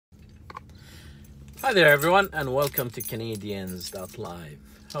Hi there, everyone, and welcome to Canadians.live.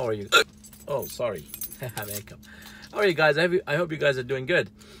 How are you? Oh, sorry. I have a hiccup. How are you guys? I hope you guys are doing good.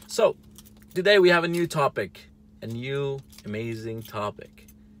 So, today we have a new topic. A new, amazing topic.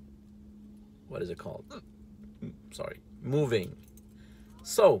 What is it called? Sorry. Moving.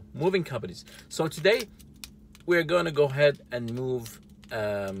 So, moving companies. So, today we're going to go ahead and move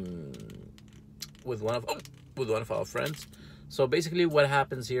with one of our friends. So, basically, what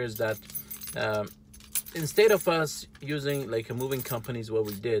happens here is that instead of us using like a moving companies, what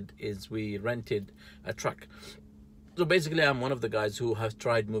we did is we rented a truck. So basically, I'm one of the guys who have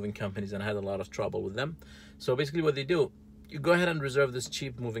tried moving companies and had a lot of trouble with them. So basically what they do, you go ahead and reserve this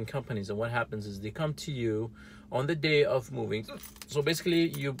cheap moving companies, and what happens is they come to you on the day of moving. So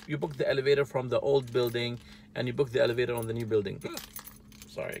basically you book the elevator from the old building and you book the elevator on the new building.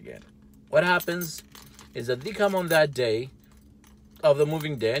 Sorry again. What happens is that they come on that day of the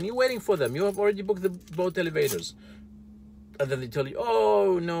moving day and you're waiting for them. You have already booked the both elevators, and then they tell you,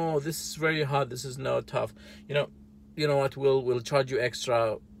 oh no, this is very hot, this is now tough, you know what, we'll charge you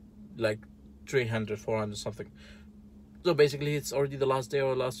extra, like 300, 400 something. So basically it's already the last day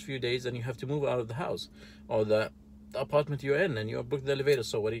or last few days and you have to move out of the house or the apartment you're in, and you booked the elevator.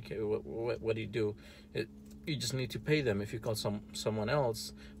 So what do you do? You just need to pay them. If you call someone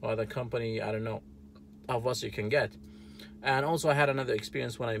else or the company, I don't know how much you can get. And also I had another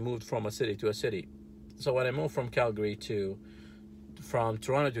experience when I moved from a city to a city. So when I moved from Toronto to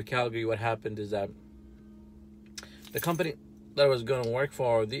Calgary, what happened is that the company that I was going to work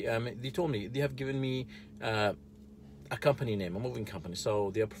for, they told me, they have given me a company name, a moving company.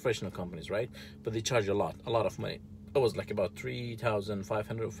 So they are professional companies, right? But they charge a lot of money. It was like about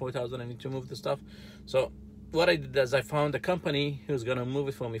 3,500 or 4,000 I need to move the stuff. So what I did is I found a company who's going to move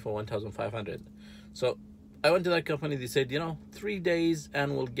it for me for 1,500. So I went to that company. They said, 3 days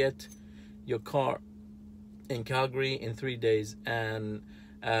and we'll get your car in Calgary in 3 days, and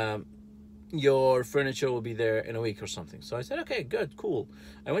your furniture will be there in a week or something. So I said, okay, good, cool.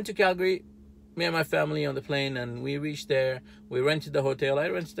 I went to Calgary, me and my family on the plane, and we reached there. We rented the hotel. I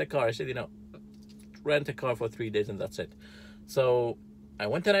rented a car. I said, rent a car for 3 days and that's it. So I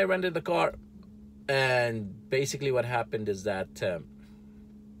went and I rented the car, and basically what happened is that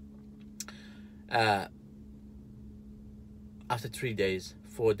after 3 days,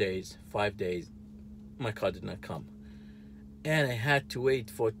 4 days, 5 days, my car did not come. And I had to wait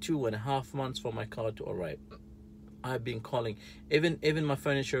for 2.5 months for my car to arrive. I've been calling. Even my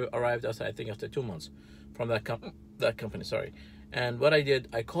furniture arrived after 2 months from that company, sorry. And what I did,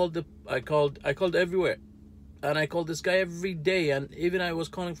 I called everywhere. And I called this guy every day, and even I was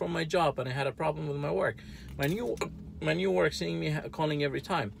calling from my job, and I had a problem with my work. My new work seeing me calling every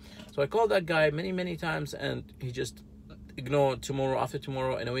time. So I called that guy many times, and he just ignore tomorrow, after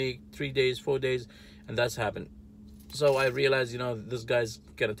tomorrow, in a week, 3 days, 4 days, and that's happened. So I realized, this guy's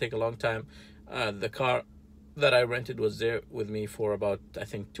gonna take a long time. The car that I rented was there with me for about, I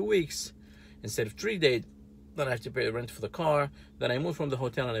think, 2 weeks instead of 3 days. Then I have to pay the rent for the car. Then I moved from the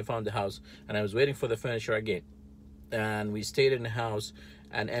hotel and I found the house, and I was waiting for the furniture again. And we stayed in the house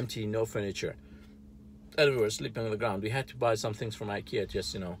and empty, no furniture. And we were sleeping on the ground. We had to buy some things from IKEA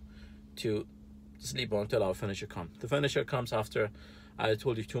just, to sleep on until our furniture comes. The furniture comes after, I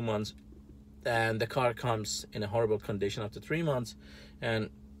told you, 2 months, and the car comes in a horrible condition after 3 months.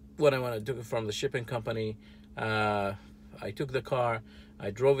 And when I took it from the shipping company, I took the car, I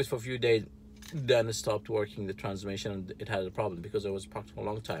drove it for a few days, then it stopped working, the transmission, and it had a problem because it was parked for a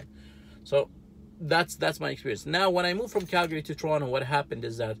long time. So that's my experience. Now when I moved from Calgary to Toronto, what happened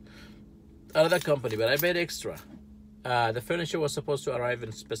is that another company, but I paid extra. The furniture was supposed to arrive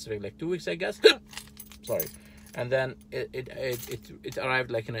in specific, like 2 weeks, I guess. Sorry. And then it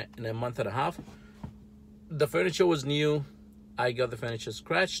arrived like in a month and a half. The furniture was new. I got the furniture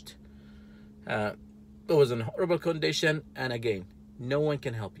scratched. It was in horrible condition. And again, no one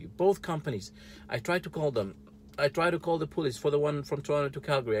can help you. Both companies. I tried to call them. I tried to call the police for the one from Toronto to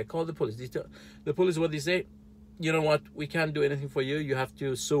Calgary. I called the police. The police, what they say, you know what? We can't do anything for you. You have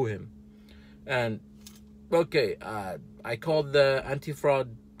to sue him. And okay, I called the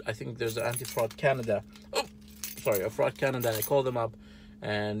anti-fraud. I think there's an anti-fraud Canada. Oh, sorry, a fraud Canada. And I called them up,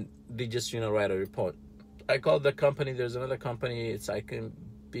 and they just write a report. I called the company. There's another company. It's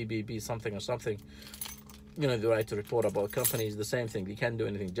BBB something or something. They write a report about companies. The same thing. They can't do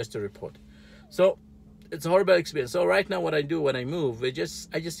anything. Just a report. So it's a horrible experience. So right now, what I do when I move, I just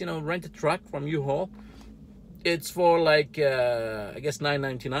rent a truck from U-Haul. It's for like I guess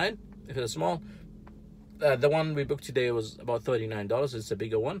 $9.99 if it's small. The one we booked today was about $39. It's a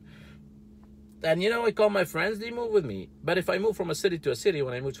bigger one. And I call my friends, they move with me. But if I move from a city to a city,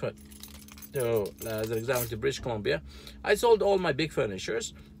 when I moved to, as an example, to British Columbia. I sold all my big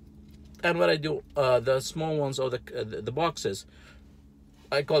furnitures, and what I do, the small ones or the boxes,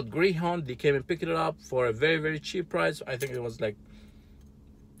 I called Greyhound. They came and picked it up for a very, very cheap price. I think it was like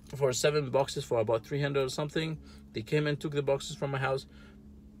for 7 boxes for about 300 or something. They came and took the boxes from my house,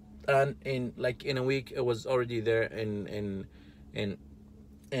 and in a week it was already there in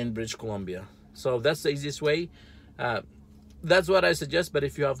British Columbia. So that's the easiest way. That's what I suggest. But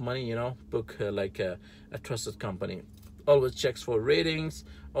if you have money, you know, book a trusted company. Always checks for ratings.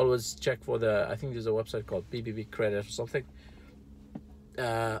 Always check for I think there's a website called BBB Credit or something.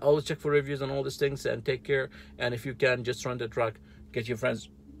 Always check for reviews on all these things, and take care. And if you can, just rent a truck. Get your friends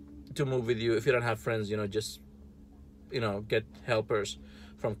to move with you. If you don't have friends, you know, just, you know, get helpers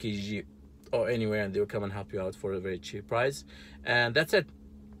from Kijiji or anywhere, and they will come and help you out for a very cheap price. And that's it.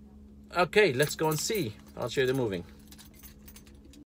 Okay, let's go and see. I'll show you the moving.